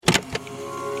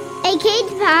A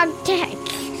kids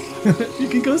podcast. You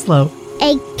can go slow.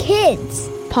 A kids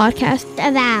podcast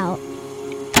about.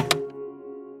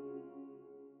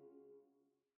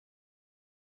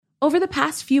 Over the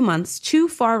past few months, two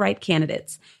far-right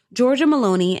candidates, Giorgia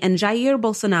Meloni and Jair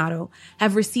Bolsonaro,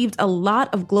 have received a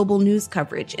lot of global news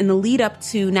coverage in the lead up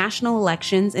to national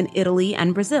elections in Italy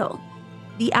and Brazil.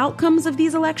 The outcomes of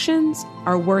these elections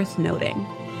are worth noting.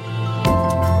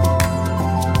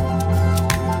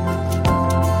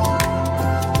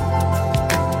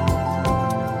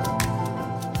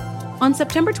 On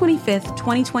September 25th,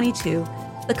 2022,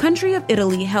 the country of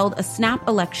Italy held a snap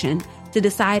election to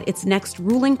decide its next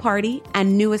ruling party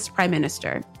and newest prime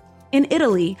minister. In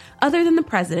Italy, other than the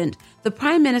president, the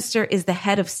prime minister is the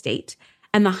head of state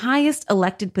and the highest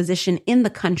elected position in the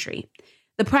country.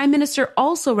 The prime minister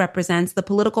also represents the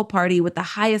political party with the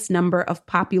highest number of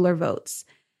popular votes.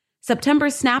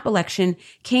 September's snap election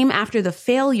came after the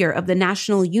failure of the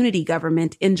national unity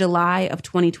government in July of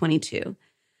 2022.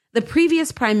 The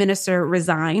previous prime minister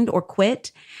resigned or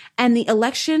quit, and the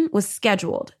election was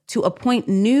scheduled to appoint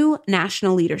new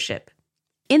national leadership.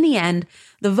 In the end,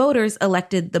 the voters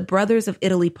elected the Brothers of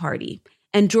Italy party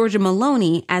and Giorgia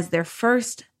Meloni as their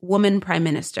first woman prime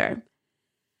minister.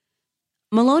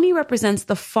 Meloni represents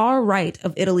the far right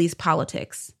of Italy's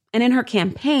politics, and in her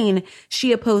campaign,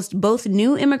 she opposed both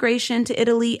new immigration to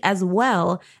Italy as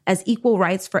well as equal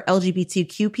rights for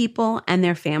LGBTQ people and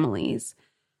their families.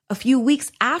 A few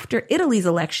weeks after Italy's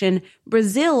election,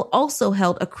 Brazil also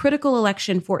held a critical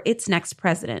election for its next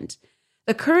president.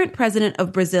 The current president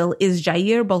of Brazil is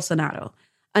Jair Bolsonaro,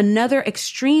 another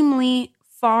extremely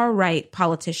far-right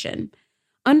politician.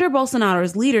 Under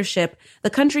Bolsonaro's leadership, the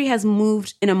country has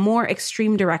moved in a more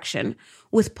extreme direction,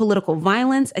 with political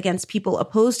violence against people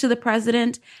opposed to the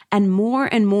president and more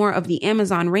of the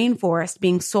Amazon rainforest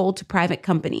being sold to private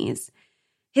companies.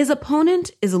 His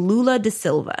opponent is Lula da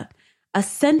Silva, a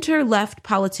center-left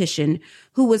politician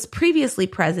who was previously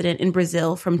president in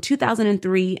Brazil from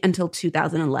 2003 until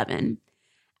 2011.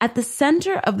 At the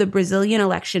center of the Brazilian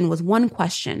election was one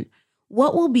question: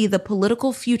 what will be the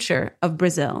political future of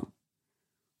Brazil?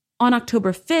 On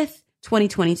October 5th,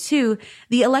 2022,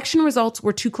 the election results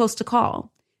were too close to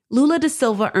call. Lula da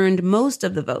Silva earned most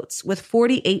of the votes with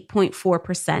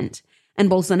 48.4%, and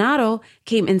Bolsonaro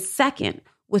came in second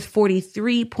with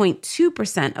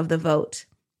 43.2% of the vote.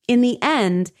 In the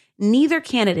end, neither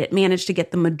candidate managed to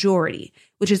get the majority,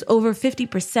 which is over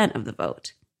 50% of the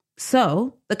vote.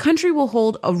 So, the country will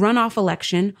hold a runoff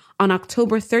election on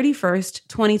October 31st,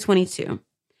 2022.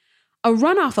 A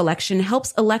runoff election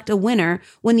helps elect a winner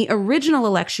when the original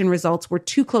election results were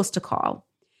too close to call.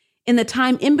 In the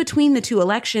time in between the two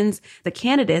elections, the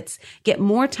candidates get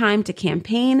more time to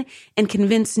campaign and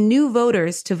convince new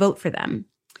voters to vote for them.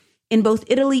 In both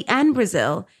Italy and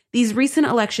Brazil, these recent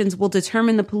elections will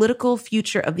determine the political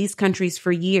future of these countries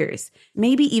for years,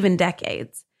 maybe even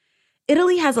decades.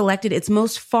 Italy has elected its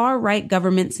most far-right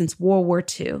government since World War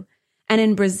II. And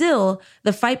in Brazil,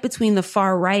 the fight between the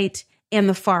far-right and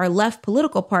the far-left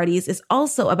political parties is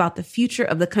also about the future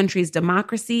of the country's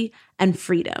democracy and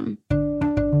freedom.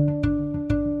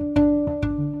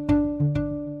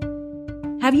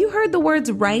 Have you heard the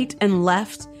words right and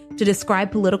left to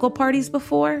describe political parties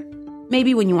before?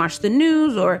 Maybe when you watched the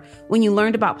news or when you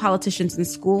learned about politicians in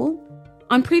school.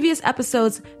 On previous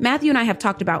episodes, Matthew and I have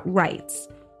talked about rights,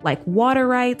 like water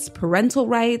rights, parental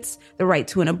rights, the right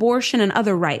to an abortion, and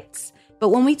other rights. But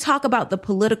when we talk about the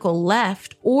political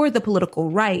left or the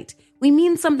political right, we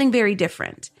mean something very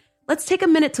different. Let's take a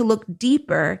minute to look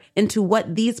deeper into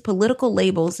what these political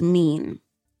labels mean.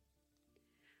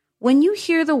 When you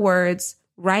hear the words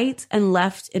right and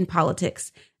left in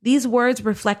politics, these words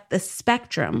reflect the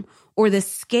spectrum or the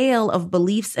scale of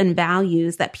beliefs and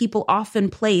values that people often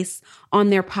place on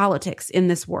their politics in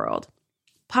this world.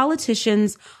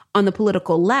 Politicians on the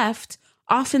political left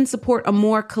often support a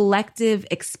more collective,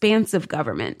 expansive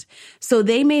government. So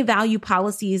they may value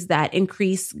policies that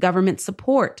increase government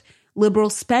support, liberal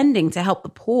spending to help the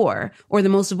poor or the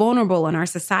most vulnerable in our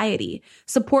society,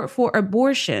 support for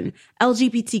abortion,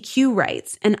 LGBTQ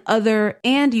rights,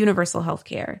 and universal health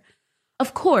care.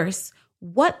 Of course,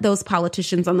 what those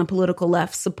politicians on the political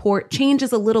left support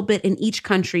changes a little bit in each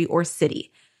country or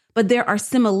city, but there are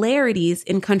similarities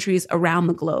in countries around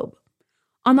the globe.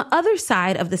 On the other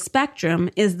side of the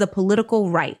spectrum is the political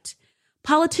right.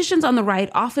 Politicians on the right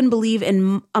often believe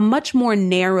in a much more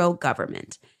narrow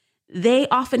government. They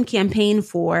often campaign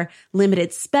for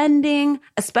limited spending,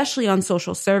 especially on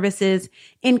social services,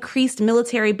 increased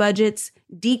military budgets,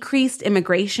 decreased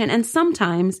immigration, and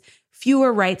sometimes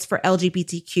fewer rights for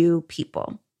LGBTQ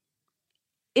people.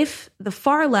 If the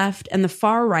far left and the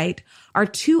far right are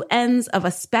two ends of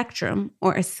a spectrum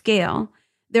or a scale,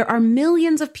 there are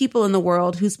millions of people in the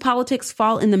world whose politics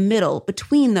fall in the middle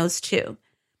between those two.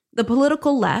 The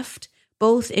political left,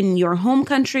 both in your home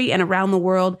country and around the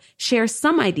world, share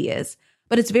some ideas,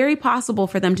 but it's very possible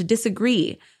for them to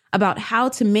disagree about how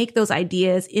to make those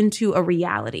ideas into a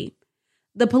reality.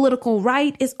 The political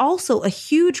right is also a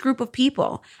huge group of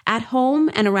people at home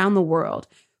and around the world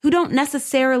who don't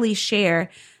necessarily share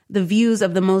the views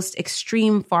of the most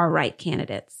extreme far-right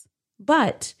candidates.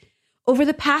 But over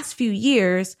the past few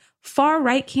years,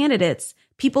 far-right candidates,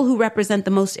 people who represent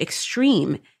the most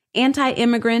extreme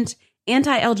anti-immigrant,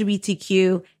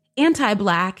 anti-LGBTQ,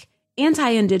 anti-Black,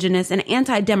 anti-Indigenous, and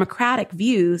anti-democratic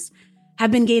views have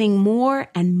been gaining more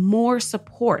and more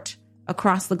support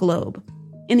across the globe.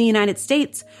 In the United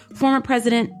States, former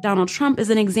President Donald Trump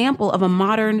is an example of a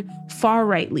modern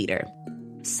far-right leader.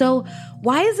 So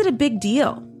why is it a big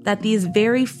deal that these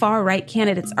very far-right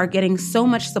candidates are getting so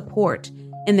much support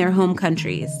in their home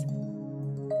countries?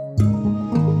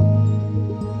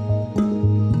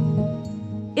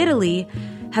 Italy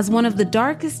has one of the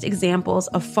darkest examples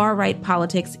of far-right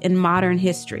politics in modern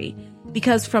history,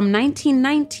 because from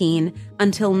 1919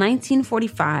 until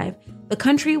 1945, the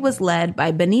country was led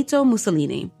by Benito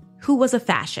Mussolini, who was a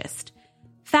fascist.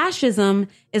 Fascism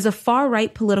is a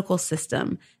far-right political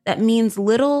system that means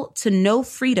little to no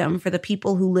freedom for the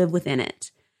people who live within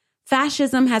it.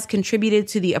 Fascism has contributed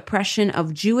to the oppression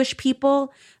of Jewish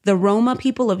people, the Roma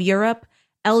people of Europe,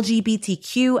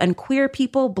 LGBTQ and queer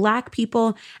people, Black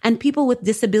people, and people with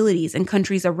disabilities in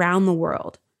countries around the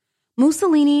world.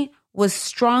 Mussolini was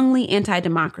strongly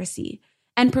anti-democracy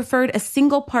and preferred a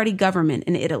single-party government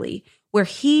in Italy, where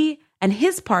he and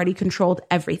his party controlled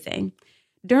everything.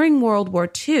 During World War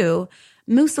II,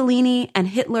 Mussolini and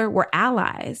Hitler were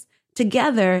allies.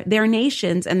 Together, their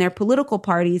nations and their political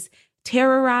parties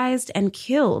terrorized and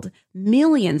killed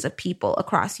millions of people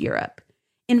across Europe.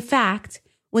 In fact,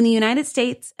 when the United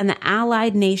States and the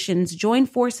Allied nations joined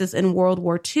forces in World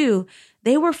War II,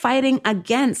 they were fighting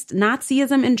against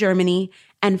Nazism in Germany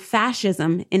and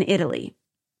fascism in Italy.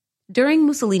 During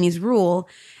Mussolini's rule,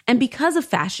 and because of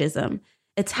fascism,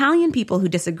 Italian people who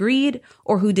disagreed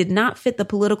or who did not fit the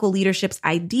political leadership's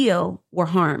ideal were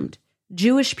harmed.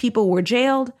 Jewish people were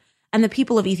jailed, and the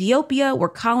people of Ethiopia were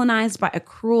colonized by a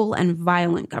cruel and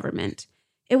violent government.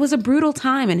 It was a brutal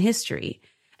time in history,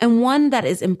 and one that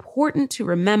is important to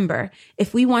remember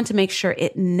if we want to make sure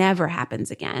it never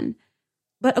happens again.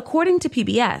 But according to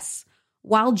PBS,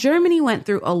 while Germany went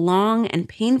through a long and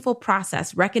painful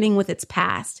process reckoning with its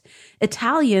past,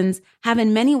 Italians have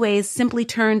in many ways simply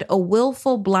turned a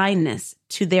willful blindness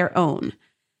to their own.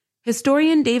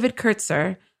 Historian David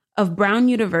Kurtzer of Brown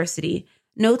University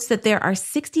notes that there are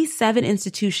 67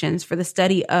 institutions for the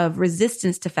study of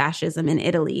resistance to fascism in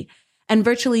Italy, and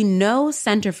virtually no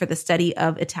center for the study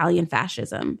of Italian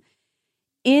fascism.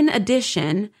 In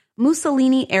addition,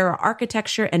 Mussolini-era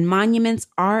architecture and monuments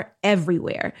are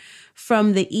everywhere,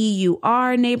 from the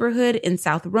EUR neighborhood in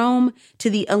South Rome to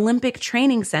the Olympic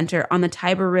Training Center on the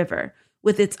Tiber River,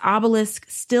 with its obelisk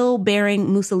still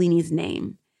bearing Mussolini's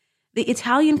name. The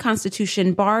Italian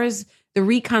constitution bars the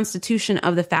reconstitution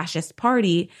of the fascist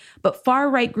party, but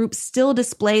far-right groups still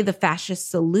display the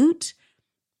fascist salute,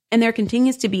 and there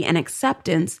continues to be an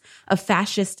acceptance of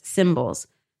fascist symbols,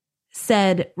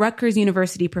 said Rutgers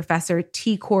University professor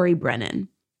T. Corey Brennan.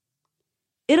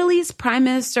 Italy's Prime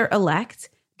Minister-elect,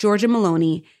 Giorgia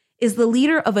Meloni, is the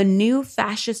leader of a new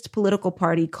fascist political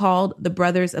party called the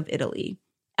Brothers of Italy.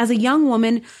 As a young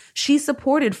woman, she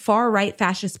supported far-right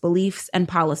fascist beliefs and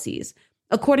policies.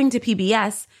 According to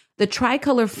PBS, the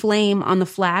tricolor flame on the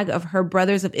flag of her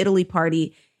Brothers of Italy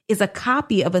party is a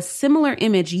copy of a similar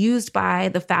image used by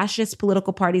the fascist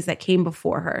political parties that came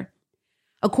before her.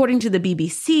 According to the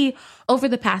BBC, over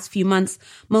the past few months,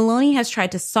 Meloni has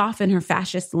tried to soften her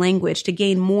fascist language to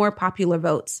gain more popular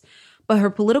votes. But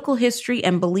her political history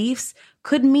and beliefs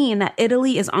could mean that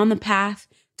Italy is on the path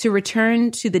to return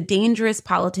to the dangerous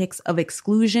politics of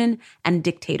exclusion and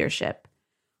dictatorship.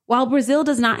 While Brazil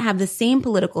does not have the same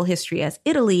political history as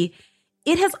Italy,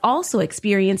 it has also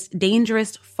experienced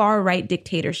dangerous far-right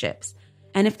dictatorships.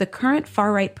 And if the current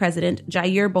far-right president,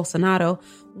 Jair Bolsonaro,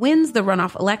 wins the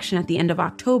runoff election at the end of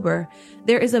October,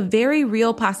 there is a very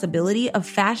real possibility of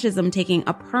fascism taking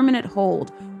a permanent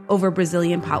hold over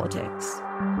Brazilian politics.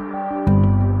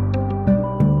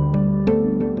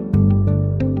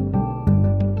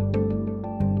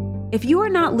 If you are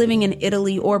not living in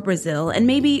Italy or Brazil, and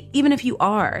maybe even if you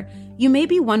are, you may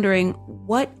be wondering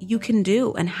what you can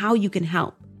do and how you can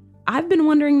help. I've been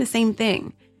wondering the same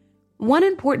thing. One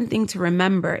important thing to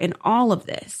remember in all of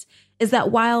this is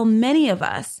that while many of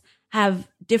us have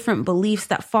different beliefs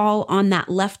that fall on that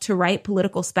left to right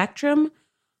political spectrum,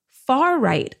 far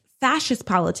right fascist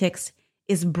politics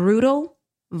is brutal,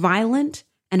 violent,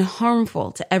 and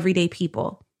harmful to everyday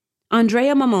people.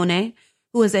 Andrea Mammone,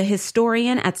 who is a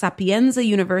historian at Sapienza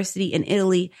University in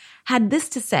Italy, had this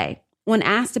to say when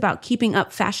asked about keeping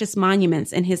up fascist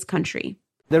monuments in his country.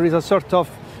 There is a sort of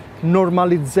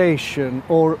normalization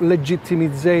or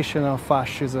legitimization of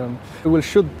fascism. We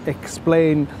should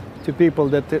explain to people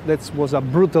that that was a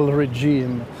brutal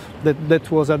regime,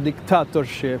 that was a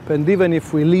dictatorship. And even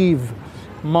if we leave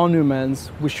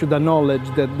monuments, we should acknowledge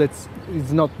that that's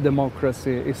not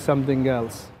democracy, it's something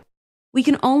else. We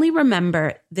can only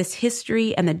remember this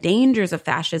history and the dangers of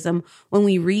fascism when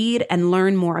we read and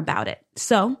learn more about it.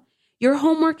 So, your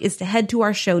homework is to head to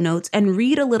our show notes and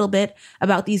read a little bit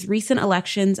about these recent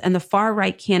elections and the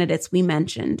far-right candidates we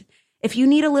mentioned. If you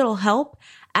need a little help,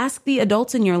 ask the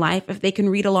adults in your life if they can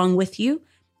read along with you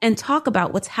and talk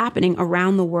about what's happening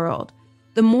around the world.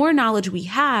 The more knowledge we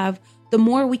have, the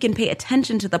more we can pay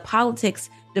attention to the politics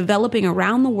developing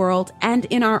around the world and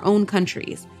in our own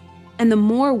countries. And the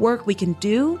more work we can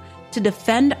do to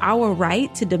defend our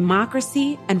right to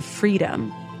democracy and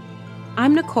freedom.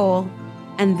 I'm Nicole,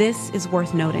 and this is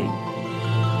Worth Noting.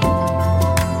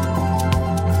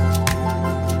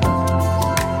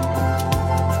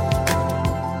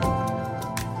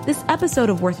 This episode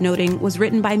of Worth Noting was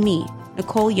written by me,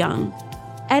 Nicole Young.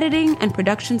 Editing and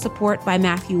production support by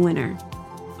Matthew Winner.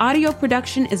 Audio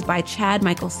production is by Chad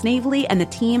Michael Snavely and the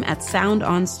team at Sound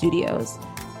On Studios.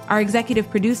 Our executive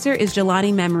producer is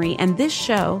Jelani Memory, and this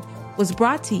show was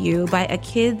brought to you by A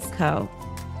Kids Co.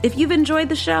 If you've enjoyed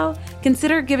the show,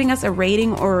 consider giving us a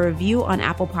rating or a review on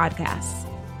Apple Podcasts.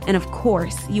 And of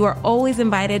course, you are always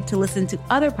invited to listen to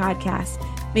other podcasts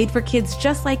made for kids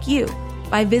just like you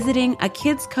by visiting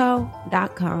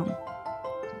akidsco.com.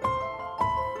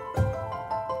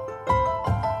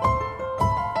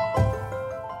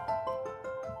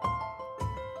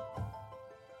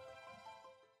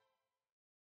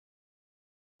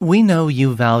 We know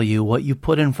you value what you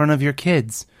put in front of your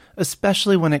kids,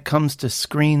 especially when it comes to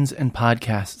screens and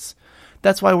podcasts.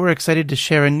 That's why we're excited to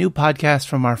share a new podcast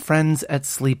from our friends at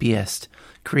Sleepiest,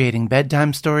 creating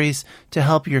bedtime stories to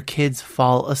help your kids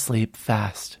fall asleep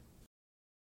fast.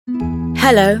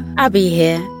 Hello, Abby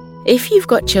here. If you've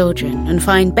got children and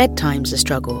find bedtime's a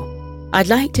struggle, I'd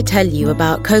like to tell you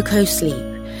about Coco Sleep,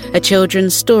 a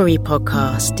children's story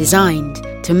podcast designed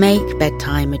to make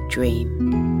bedtime a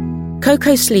dream.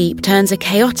 Coco Sleep turns a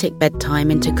chaotic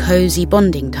bedtime into cozy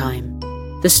bonding time.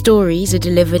 The stories are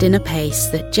delivered in a pace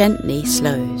that gently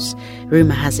slows.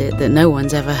 Rumour has it that no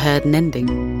one's ever heard an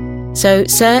ending. So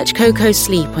search Coco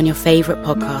Sleep on your favourite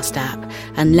podcast app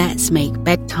and let's make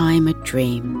bedtime a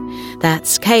dream.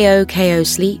 That's KOKO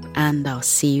Sleep, and I'll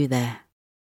see you there.